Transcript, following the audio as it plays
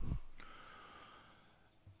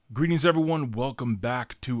Greetings, everyone. Welcome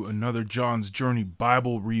back to another John's Journey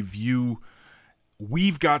Bible review.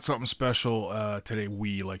 We've got something special today.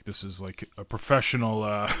 This is like a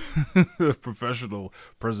professional, professional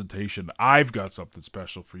presentation. I've got something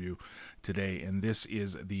special for you today, and this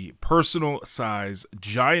is the personal size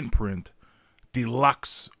giant print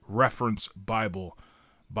Deluxe reference Bible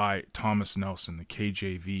by Thomas Nelson, the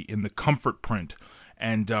KJV, in the comfort print.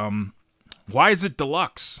 And why is it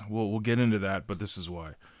deluxe? We'll get into that, but this is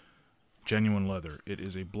why. Genuine leather. It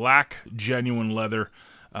is a black genuine leather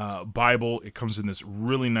Bible. It comes in this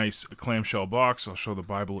really nice clamshell box. I'll show the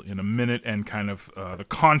Bible in a minute and kind of the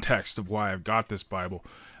context of why I've got this Bible.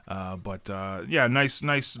 Yeah,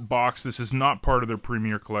 nice box. This is not part of their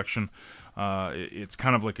premier collection. It's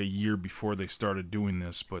kind of like a year before they started doing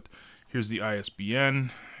this, but here's the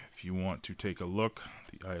ISBN. If you want to take a look,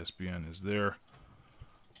 the ISBN is there.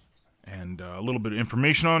 And a little bit of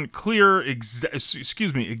information on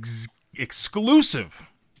exclusive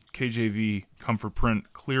KJV comfort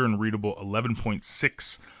print, clear and readable,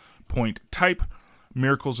 11.6 point type,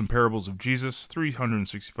 Miracles and Parables of Jesus,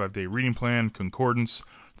 365-day reading plan, concordance,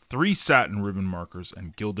 3 satin ribbon markers,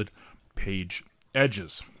 and gilded page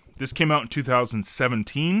edges. This came out in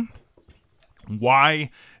 2017. Why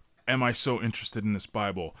am I so interested in this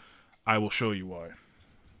Bible? I will show you why.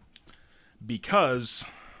 Because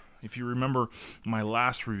if you remember, my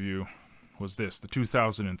last review was this, the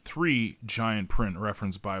 2003 giant print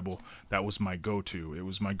reference Bible. That was my go-to. It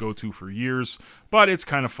was my go-to for years, but it's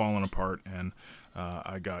kind of fallen apart, and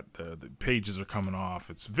I got the pages are coming off.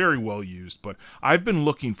 It's very well used, but I've been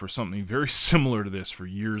looking for something very similar to this for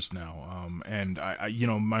years now. And I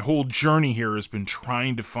my whole journey here has been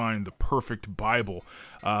trying to find the perfect Bible.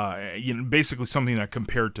 Basically something that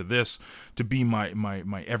compared to this to be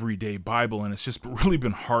my everyday Bible, and it's just really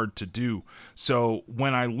been hard to do. So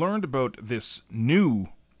when I learned about this new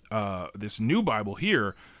Bible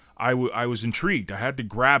here, I was intrigued. I had to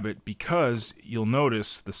grab it because you'll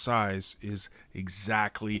notice the size is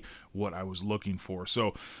exactly what I was looking for.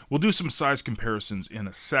 So we'll do some size comparisons in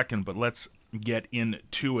a second, but let's get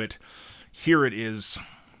into it. Here it is,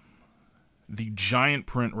 the giant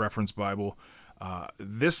print reference Bible.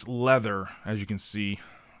 This leather, as you can see,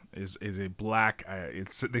 is a black.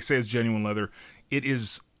 They say it's genuine leather. It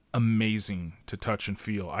is amazing to touch and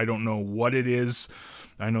feel. I don't know what it is.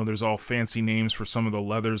 I know there's all fancy names for some of the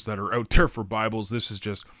leathers that are out there for Bibles. This is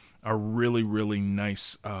just a really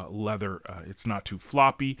nice leather. It's not too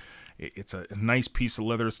floppy. It's a nice piece of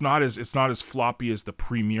leather. It's not as floppy as the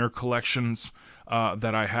Premier collections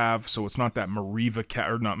that I have. So it's not that Mariva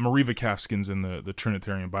calf skins in the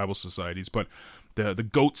Trinitarian Bible Societies, but the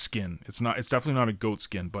goat skin. It's definitely not a goat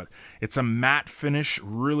skin, but it's a matte finish,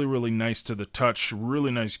 really nice to the touch,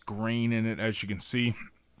 really nice grain in it, as you can see.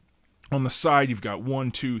 On the side, you've got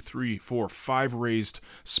 5 raised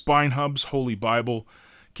spine hubs, Holy Bible,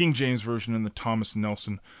 King James Version, and the Thomas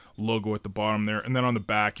Nelson logo at the bottom there. And then on the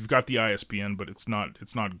back, you've got the ISBN, but it's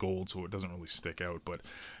not gold, so it doesn't really stick out. But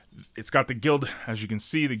it's got the gild, as you can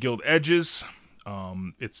see, the gild edges.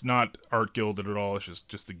 It's not art gilded at all. It's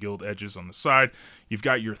just the gild edges on the side. You've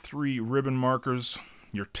got your 3 ribbon markers.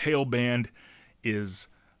 Your tail band is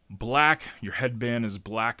black. Your headband is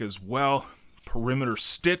black as well. Perimeter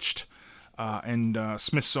stitched. And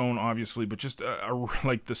Smith sewn, obviously, but just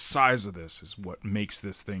like the size of this is what makes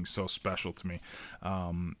this thing so special to me.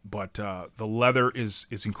 But the leather is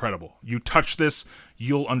incredible. You touch this,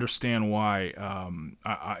 you'll understand why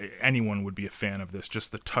anyone would be a fan of this.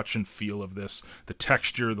 Just the touch and feel of this, the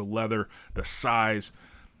texture, the leather, the size.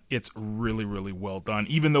 It's really well done,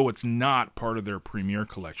 even though it's not part of their premier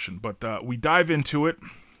collection. But we dive into it.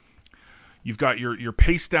 You've got your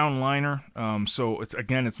paste down liner, so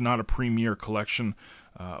it's not a premier collection,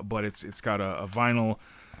 but it's got a vinyl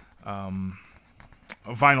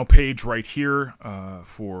page right here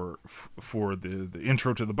for the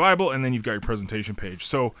intro to the Bible, and then you've got your presentation page.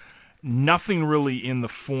 So nothing really in the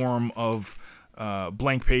form of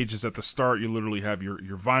blank pages at the start. You literally have your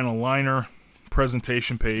vinyl liner,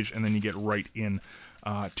 presentation page, and then you get right in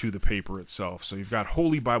to the paper itself. So you've got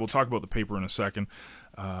Holy Bible. Talk about the paper in a second.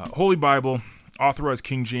 Holy Bible, Authorized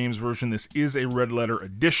King James Version. This is a red letter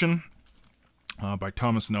edition by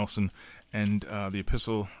Thomas Nelson, and the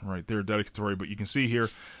epistle right there, dedicatory. But you can see here,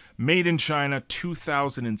 made in China,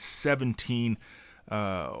 2017,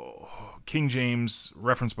 King James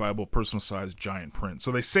Reference Bible, personal size, giant print.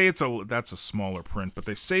 So they say that's a smaller print, but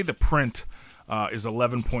they say the print is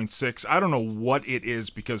 11.6. I don't know what it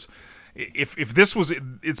is, because if this was,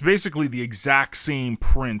 it's basically the exact same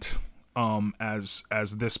print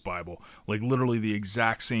as this Bible, like literally the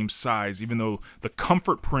exact same size, even though the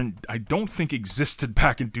comfort print I don't think existed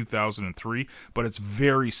back in 2003, but it's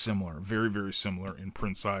very similar, very, very similar in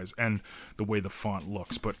print size and the way the font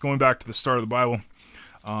looks. But going back to the start of the Bible,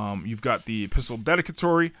 you've got the epistle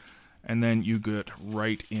dedicatory, and then you get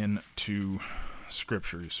right into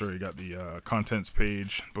Scripture. So you got the contents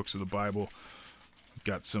page, books of the Bible.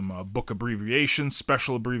 Got some book abbreviations,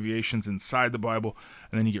 special abbreviations inside the Bible,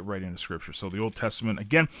 and then you get right into Scripture. So the Old Testament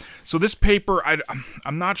again. So this paper,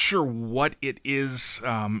 I'm not sure what it is.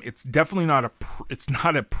 It's definitely not it's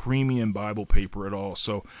not a premium Bible paper at all.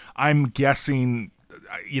 So I'm guessing,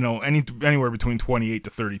 anywhere between 28 to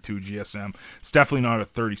 32 GSM. It's definitely not a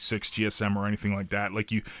 36 GSM or anything like that.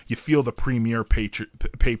 Like you feel the premier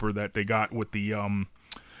paper that they got with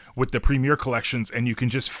the Premier collections, and you can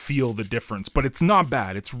just feel the difference. But it's not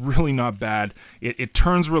bad. It's really not bad. It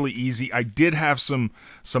turns really easy. I did have some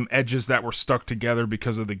edges that were stuck together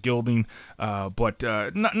because of the gilding, but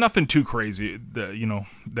nothing too crazy that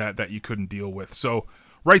you couldn't deal with. So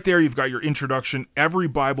right there, you've got your introduction. Every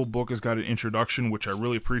Bible book has got an introduction, which I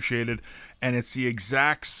really appreciated, and it's the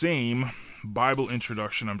exact same Bible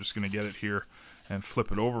introduction. I'm just going to get it here and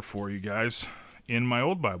flip it over for you guys in my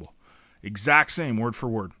old Bible. Exact same, word for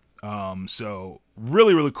word. So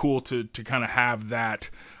really, really cool to kind of have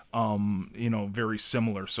that, very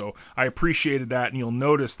similar. So I appreciated that, and you'll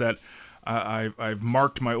notice that I've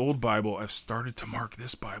marked my old Bible. I've started to mark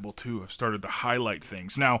this Bible too. I've started to highlight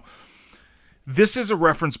things. Now, this is a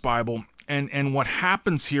reference Bible, and what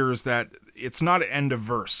happens here is that it's not an end of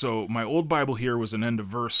verse. So my old Bible here was an end of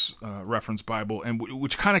verse reference Bible, and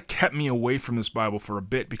which kind of kept me away from this Bible for a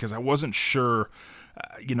bit because I wasn't sure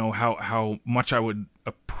how much I would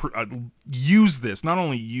use this, not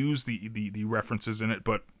only use the references in it,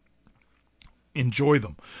 but enjoy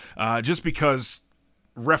them. Just because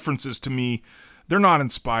references to me, they're not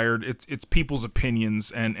inspired. It's people's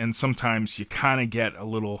opinions, and sometimes you kind of get a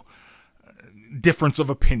little difference of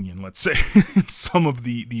opinion, let's say, in some of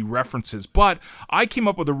the references. But I came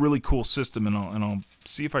up with a really cool system, and I'll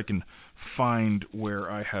see if I can find where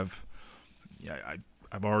I have.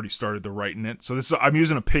 I've already started to write in it. So I'm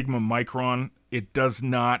using a Pigma Micron. It does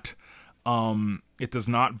not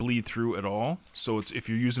bleed through at all. So if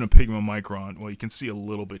you're using a Pigma Micron, well, you can see a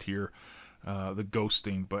little bit here, the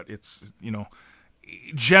ghosting, but it's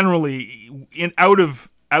generally out of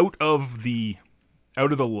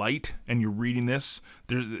the light, and you're reading this,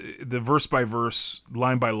 the verse by verse,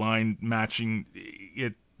 line by line matching,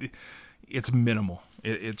 it's minimal.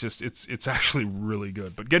 It's actually really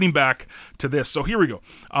good. But getting back to this, so here we go.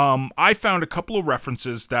 I found a couple of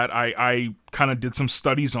references that I kind of did some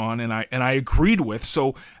studies on, and I agreed with.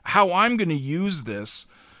 So how I'm going to use this,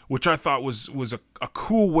 which I thought was a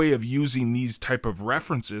cool way of using these type of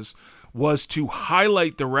references, was to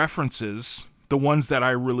highlight the references, the ones that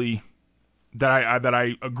I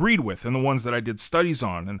agreed with, and the ones that I did studies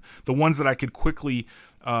on, and the ones that I could quickly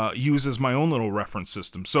use as my own little reference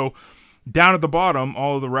system. So down at the bottom,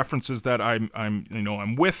 all of the references that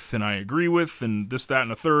I'm with and I agree with, and this, that,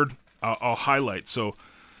 and a third, I'll highlight. So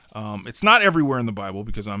it's not everywhere in the Bible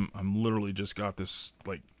because I'm literally just got this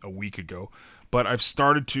like a week ago, but I've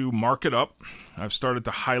started to mark it up. I've started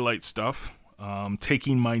to highlight stuff,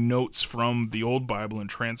 taking my notes from the old Bible and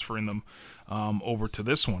transferring them over to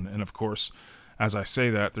this one. And of course, as I say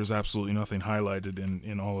that, there's absolutely nothing highlighted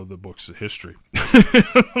in all of the books of history.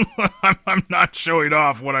 I'm not showing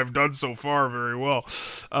off what I've done so far very well,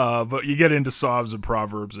 but you get into Psalms and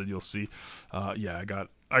Proverbs, and you'll see. I got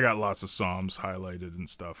lots of Psalms highlighted and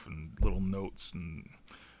stuff, and little notes, and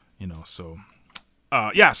so.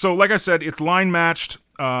 So like I said, it's line matched,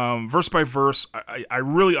 verse by verse.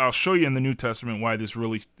 I'll show you in the New Testament why this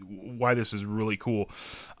is really cool.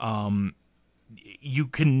 You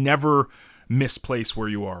can never misplace where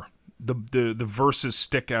you are. The verses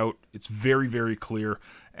stick out. It's very, very clear,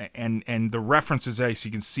 and the references, as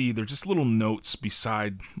you can see, they're just little notes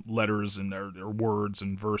beside letters and or words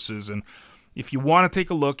and verses. And if you want to take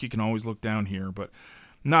a look, you can always look down here, but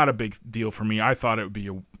not a big deal for me. I thought it would be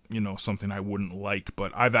something I wouldn't like,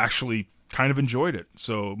 but I've actually kind of enjoyed it.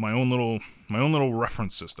 So my own little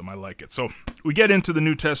reference system, I like it. So we get into the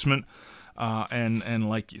New Testament, and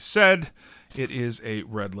like you said, it is a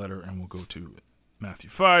red letter, and we'll go to Matthew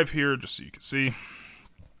 5 here, just so you can see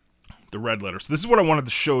the red letter. So this is what I wanted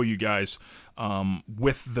to show you guys,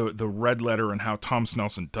 with the red letter and how Thomas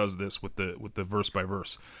Nelson does this with the verse by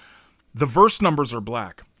verse. The verse numbers are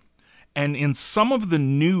black, and in some of the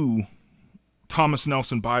new Thomas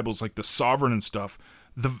Nelson Bibles, like the Sovereign and stuff,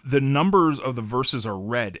 the numbers of the verses are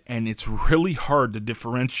red, and it's really hard to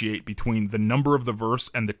differentiate between the number of the verse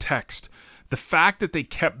and the text. The fact that they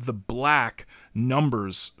kept the black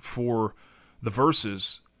numbers for the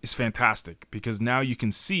verses is fantastic, because now you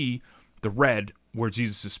can see the red where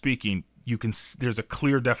Jesus is speaking. There's a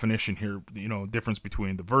clear definition here, difference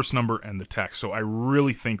between the verse number and the text. So I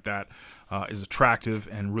really think that is attractive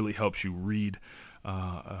and really helps you read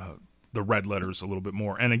the red letters a little bit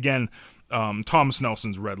more. And again, Thomas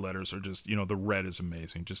Nelson's red letters are just, the red is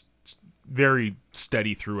amazing. Just very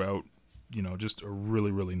steady throughout, just a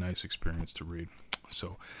really, really nice experience to read.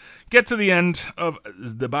 So get to the end of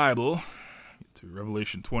the Bible, get to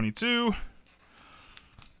Revelation 22,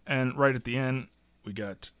 and right at the end, we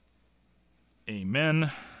got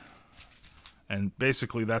Amen. And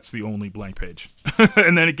basically, that's the only blank page.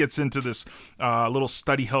 And then it gets into this little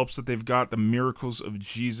study helps that they've got, the miracles of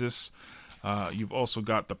Jesus. You've also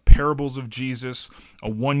got the parables of Jesus, a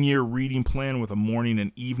 1-year reading plan with a morning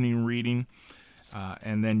and evening reading.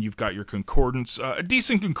 And then you've got your concordance, a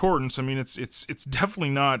decent concordance. I mean, it's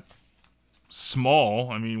definitely not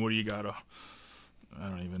small. I mean, what do you got? I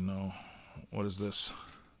don't even know. What is this?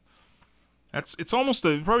 It's almost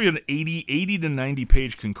probably an 80 to 90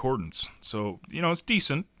 page concordance. So, it's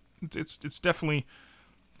decent. It's definitely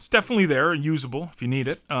there, usable if you need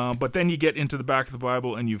it. But then you get into the back of the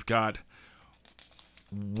Bible and you've got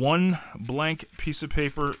 1 blank piece of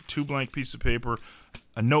paper, 2 blank piece of paper,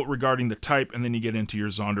 a note regarding the type, and then you get into your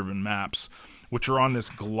Zondervan maps, which are on this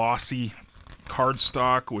glossy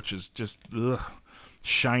cardstock, which is just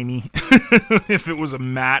shiny. If it was a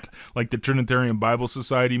matte like the Trinitarian Bible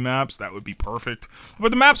Society maps, that would be perfect. But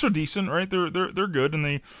the maps are decent, right? They're good,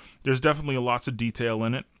 and there's definitely lots of detail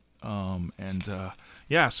in it.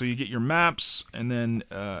 So you get your maps, and then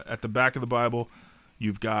at the back of the Bible,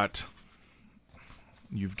 you've got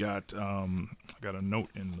I got a note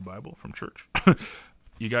in the Bible from church.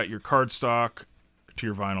 You got your cardstock to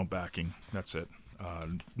your vinyl backing. That's it.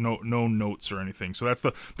 No notes or anything. So that's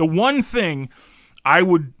the one thing I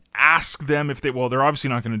would ask them if they're obviously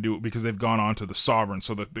not going to do it because they've gone on to the Sovereign.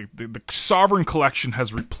 So the Sovereign collection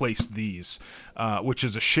has replaced these, which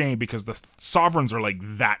is a shame because the Sovereigns are like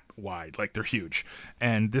that wide, like they're huge.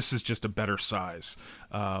 And this is just a better size.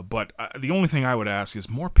 But the only thing I would ask is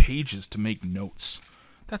more pages to make notes.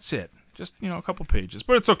 That's it. Just, a couple pages.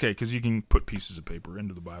 But it's okay because you can put pieces of paper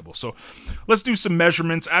into the Bible. So let's do some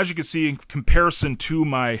measurements. As you can see, in comparison to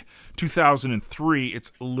my 2003,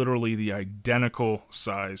 it's literally the identical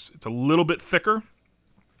size. It's a little bit thicker,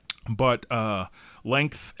 but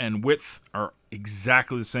length and width are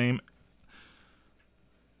exactly the same,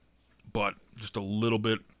 but just a little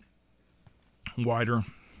bit wider.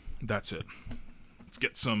 That's it. Let's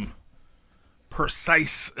get some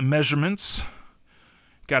precise measurements.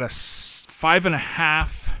 Got a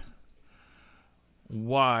 5.5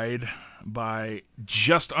 wide by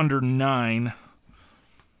just under 9,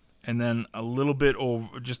 and then a little bit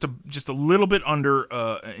over, just a little bit under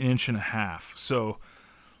an inch and a half. So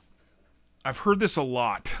I've heard this a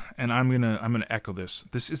lot, and I'm gonna echo this.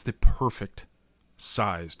 This is the perfect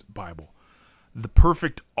sized Bible, the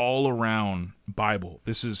perfect all around Bible.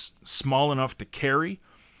 This is small enough to carry,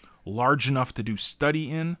 large enough to do study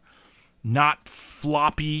in. Not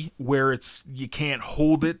floppy where you can't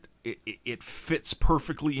hold it. It fits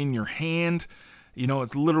perfectly in your hand.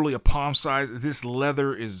 It's literally a palm size. This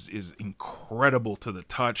leather is incredible to the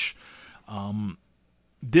touch.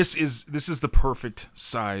 This is the perfect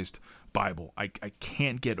sized Bible. I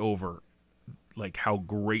can't get over like how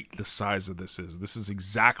great the size of this is. This is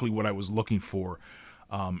exactly what I was looking for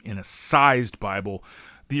in a sized Bible.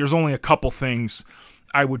 There's only a couple things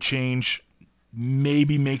I would change.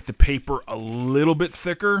 Maybe make the paper a little bit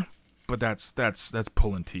thicker, but that's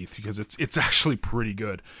pulling teeth because it's actually pretty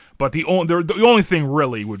good. But the only thing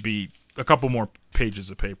really would be a couple more pages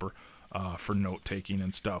of paper for note taking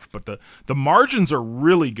and stuff. But the margins are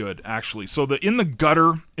really good actually. So in the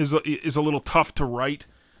gutter is a little tough to write,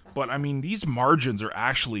 but I mean these margins are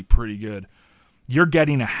actually pretty good. You're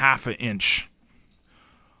getting a 1/2 inch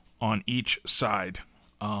on each side.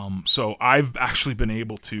 So I've actually been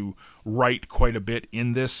able to write quite a bit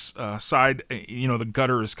in this side. The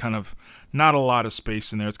gutter is kind of not a lot of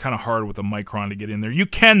space in there. It's kind of hard with a micron to get in there. You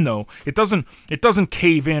can though. It doesn't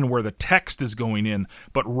cave in where the text is going in,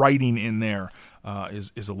 but writing in there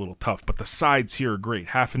is a little tough. But the sides here are great.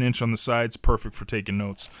 1/2 inch on the sides, perfect for taking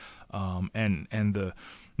notes.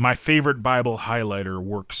 My favorite Bible highlighter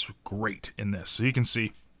works great in this. So you can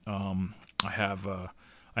see I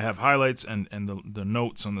have highlights and the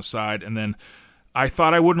notes on the side, and then I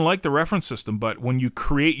thought I wouldn't like the reference system, but when you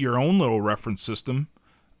create your own little reference system,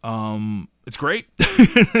 It's great.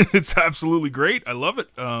 It's absolutely great. I love it.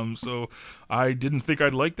 So I didn't think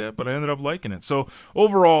I'd like that, but I ended up liking it. So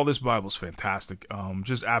overall, this Bible's fantastic.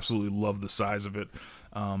 Just absolutely love the size of it.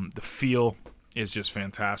 The feel is just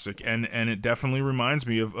fantastic, and it definitely reminds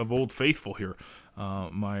me of Old Faithful here,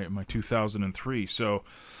 my 2003. So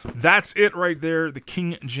that's it right there. The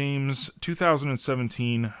King James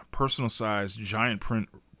 2017 personal size giant print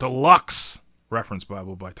deluxe reference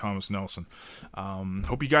Bible by Thomas Nelson.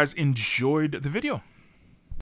 Hope you guys enjoyed the video.